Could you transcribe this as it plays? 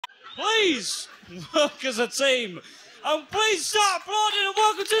please work as a team. And please start applauding and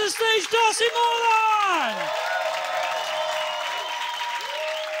welcome to the stage, Darcy Moreland!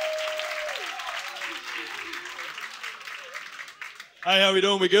 Hey, how we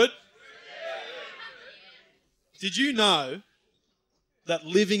doing? We good? Did you know that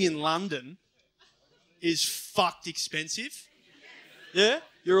living in London is fucked expensive? Yeah?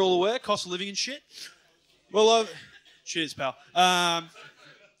 You're all aware? Cost of living and shit? Well, cheers, pal.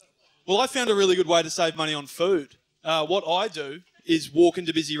 Well, I found a really good way to save money on food. What I do is walk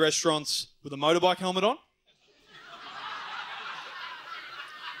into busy restaurants with a motorbike helmet on.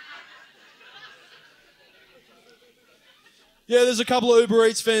 Yeah, there's a couple of Uber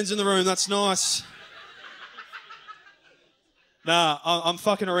Eats fans in the room. That's nice. Nah, I'm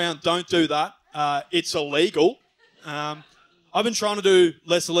fucking around. Don't do that. It's illegal. I've been trying to do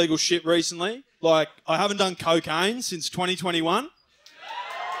less illegal shit recently. Like, I haven't done cocaine since 2021.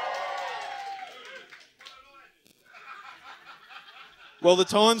 Well, the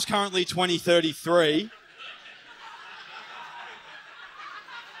time's currently 2033.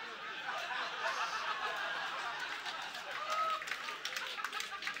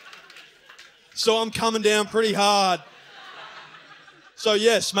 So I'm coming down pretty hard. So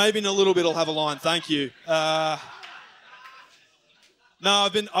yes, maybe in a little bit I'll have a line. Thank you. No,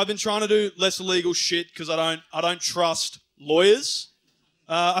 I've been trying to do less illegal shit because I don't trust lawyers.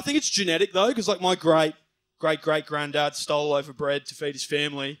 I think it's genetic though, because like my great granddad stole a loaf of bread to feed his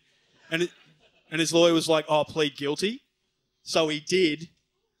family, and his lawyer was like, "Oh, plead guilty," so he did,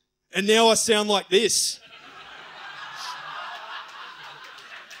 and now I sound like this.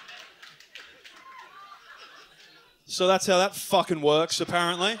 So that's how that fucking works,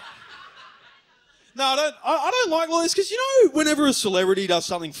 apparently. No, I don't like lawyers because, you know, whenever a celebrity does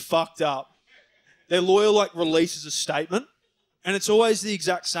something fucked up, their lawyer, like, releases a statement, and it's always the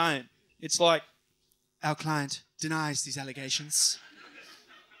exact same. It's like, our client denies these allegations,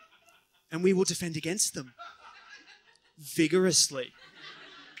 and we will defend against them vigorously.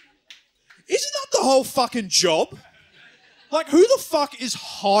 Isn't that the whole fucking job? Like, who the fuck is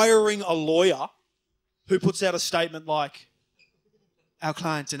hiring a lawyer who puts out a statement like, our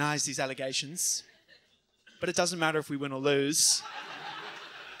client denies these allegations, but it doesn't matter if we win or lose,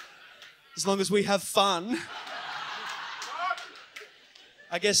 as long as we have fun.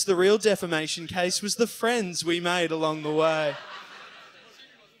 I guess the real defamation case was the friends we made along the way.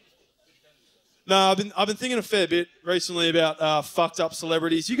 No, I've been thinking a fair bit recently about fucked up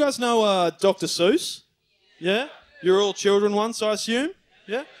celebrities. You guys know Dr. Seuss? Yeah? You're all children once, I assume?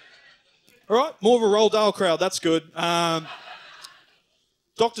 Yeah? All right, more of a Roald Dahl crowd, that's good. Dr.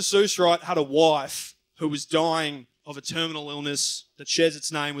 Seuss, right, had a wife who was dying of a terminal illness that shares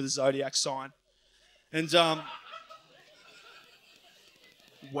its name with a zodiac sign. And,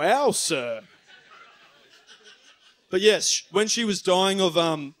 wow, sir. But yes, when she was dying of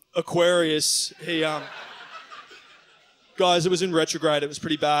Aquarius, guys, it was in retrograde, it was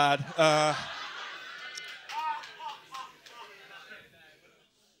pretty bad.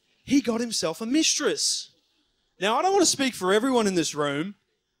 He got himself a mistress. Now, I don't want to speak for everyone in this room,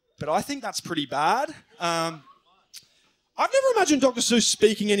 but I think that's pretty bad. I've never imagined Dr. Seuss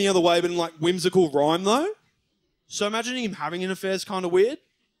speaking any other way but in, like, whimsical rhyme, though. So imagining him having an affair is kind of weird.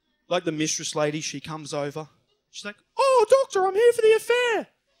 Like the mistress lady, she comes over. She's like, "Oh, doctor, I'm here for the affair."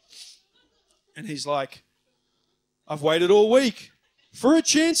 And he's like, "I've waited all week for a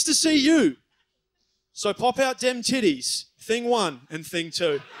chance to see you. So pop out dem titties, thing 1 and thing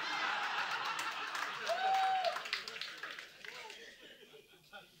 2.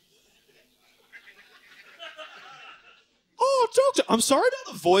 Oh, doctor, I'm sorry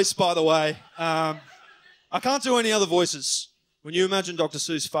about the voice, by the way. I can't do any other voices. When you imagine Dr.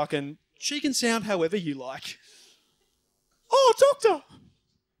 Seuss fucking, she can sound however you like. Oh, doctor,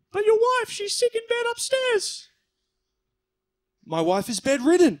 but your wife, she's sick in bed upstairs. My wife is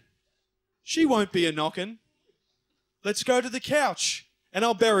bedridden. She won't be a knockin'. Let's go to the couch and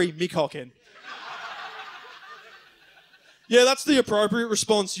I'll bury me cockin'. Yeah, that's the appropriate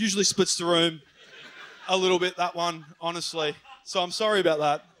response. Usually splits the room a little bit, that one, honestly. So I'm sorry about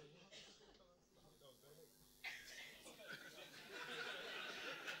that.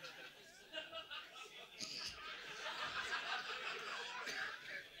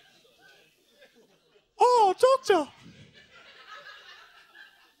 Oh, doctor,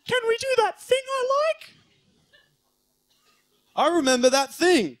 can we do that thing I like? I remember that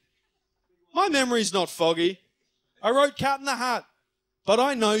thing. My memory's not foggy. I wrote Cat in the Hat, but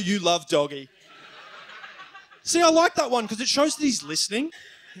I know you love doggy. See, I like that one because it shows that he's listening.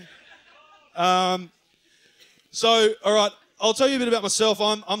 So, all right, I'll tell you a bit about myself.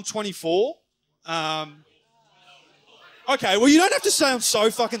 I'm 24. Okay, well, you don't have to say I'm so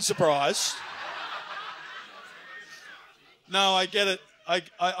fucking surprised. No, I get it.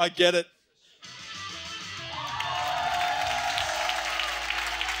 I get it.